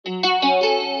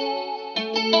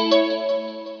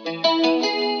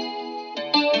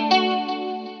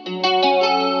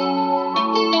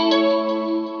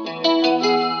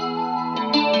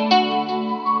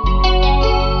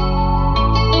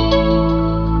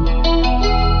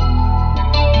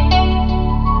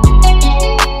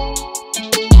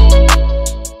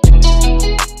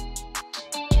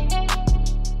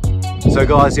So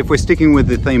guys, if we're sticking with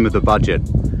the theme of the budget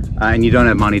and you don't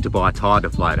have money to buy a tyre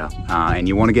deflator and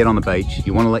you want to get on the beach,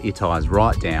 you want to let your tyres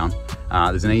right down,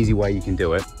 there's an easy way you can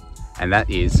do it, and that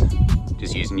is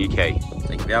just using your key.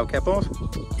 Take your valve cap off.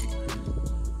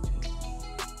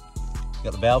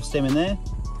 Got the valve stem in there.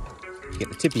 Get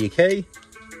the tip of your key.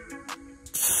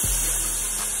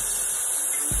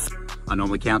 I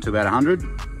normally count to about 100,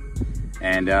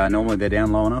 and normally they're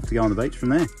down low enough to go on the beach from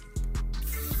there.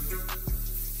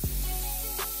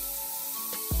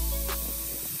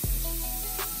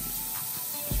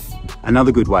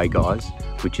 Another good way, guys,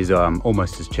 which is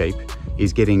almost as cheap,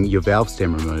 is getting your valve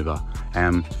stem remover.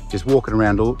 Just walking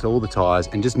around to all the tyres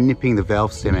and just nipping the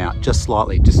valve stem out just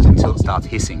slightly, just until it starts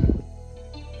hissing.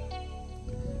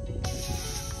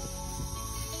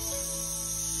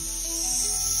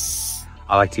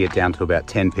 I like to get down to about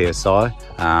 10 psi,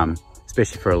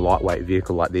 especially for a lightweight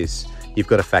vehicle like this. You've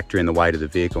got to factor in the weight of the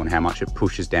vehicle and how much it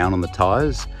pushes down on the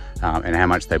tyres and how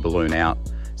much they balloon out.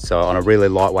 So on a really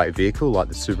lightweight vehicle like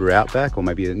the Subaru Outback, or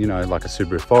maybe, you know, like a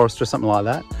Subaru Forester or something like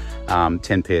that,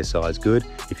 10 psi is good.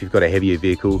 If you've got a heavier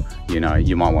vehicle, you know,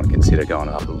 you might want to consider going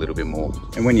up a little bit more.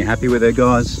 And when you're happy with it,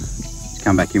 guys, just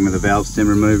come back in with the valve stem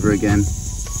remover again.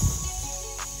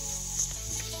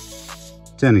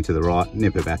 Turning to the right,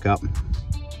 nip it back up.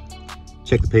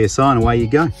 Check the PSI and away you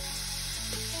go.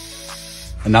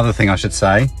 Another thing I should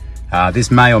say, this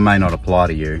may or may not apply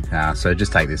to you, so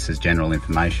just take this as general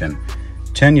information.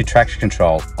 Turn your traction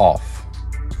control off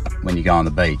when you go on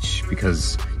the beach,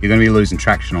 because you're going to be losing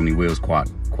traction on your wheels quite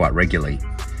regularly.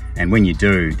 And when you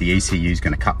do, the ECU is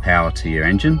going to cut power to your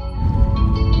engine.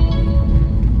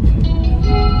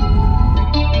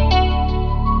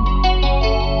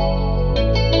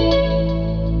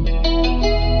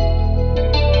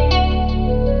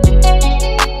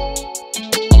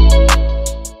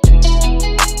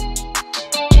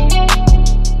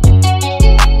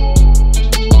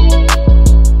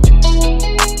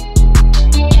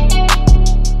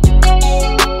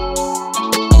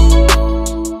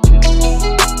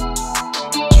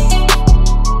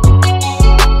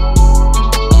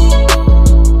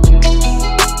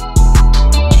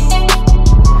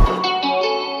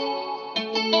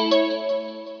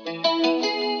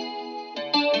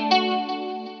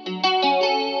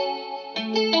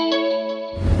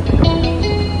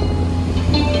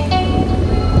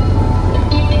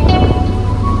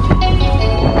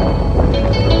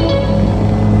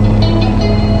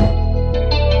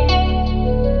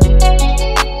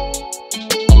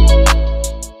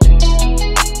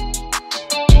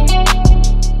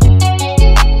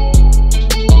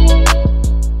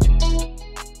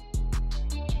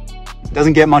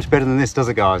 Doesn't get much better than this, does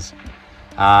it, guys?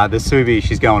 The Subi,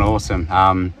 she's going awesome.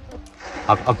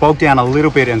 I've bogged down a little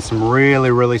bit in some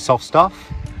really soft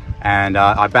stuff, and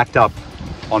I backed up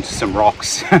onto some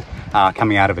rocks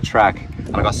coming out of a track,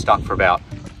 and I got stuck for about,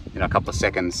 you know, a couple of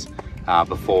seconds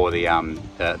before the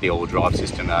all-wheel drive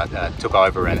system took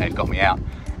over and got me out.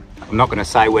 I'm not going to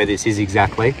say where this is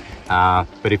exactly,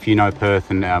 but if you know Perth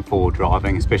and four-wheel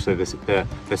driving, especially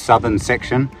the southern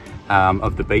section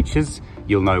of the beaches,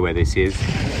 you'll know where this is.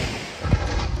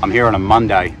 I'm here on a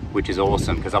Monday, which is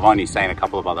awesome because I've only seen a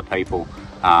couple of other people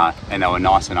and they were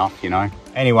nice enough, you know.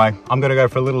 Anyway, I'm gonna go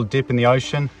for a little dip in the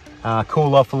ocean,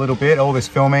 cool off a little bit. All this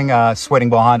filming, sweating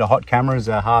behind a hot camera is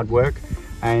hard work,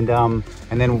 and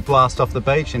then we'll blast off the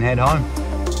beach and head home.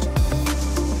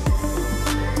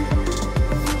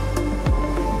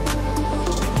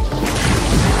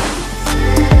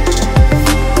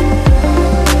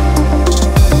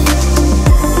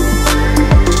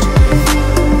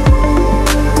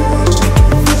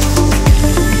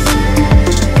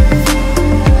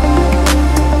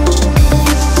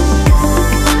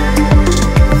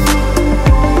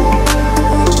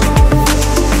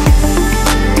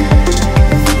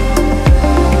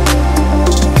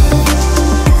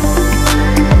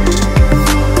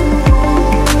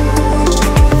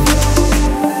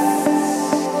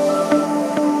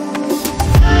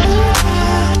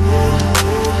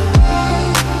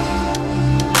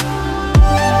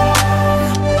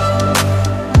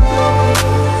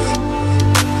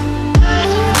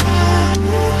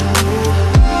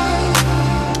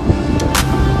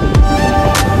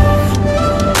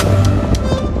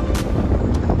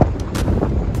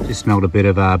 Smelled a bit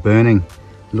of burning.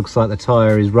 It looks like the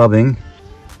tyre is rubbing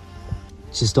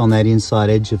just on that inside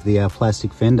edge of the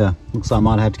plastic fender. Looks like I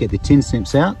might have to get the tin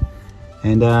snips out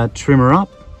and trim her up.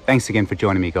 Thanks again for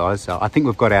joining me, guys. I think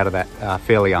we've got out of that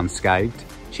fairly unscathed.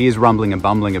 She is rumbling and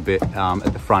bumbling a bit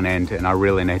at the front end, and I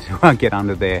really need to get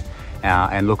under there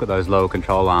and look at those lower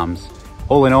control arms.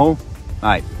 All in all,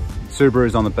 mate,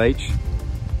 Subaru's on the beach.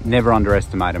 never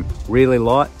underestimate them. Really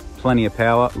light, plenty of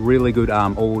power, really good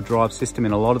all-wheel drive system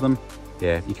in a lot of them.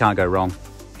 Yeah, you can't go wrong.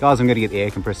 Guys, I'm gonna get the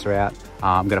air compressor out.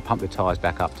 I'm gonna pump the tires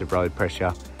back up to road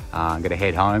pressure. I'm gonna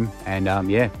head home. And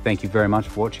yeah, thank you very much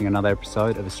for watching another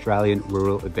episode of Australian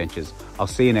Rural Adventures. I'll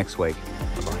see you next week.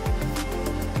 Bye-bye.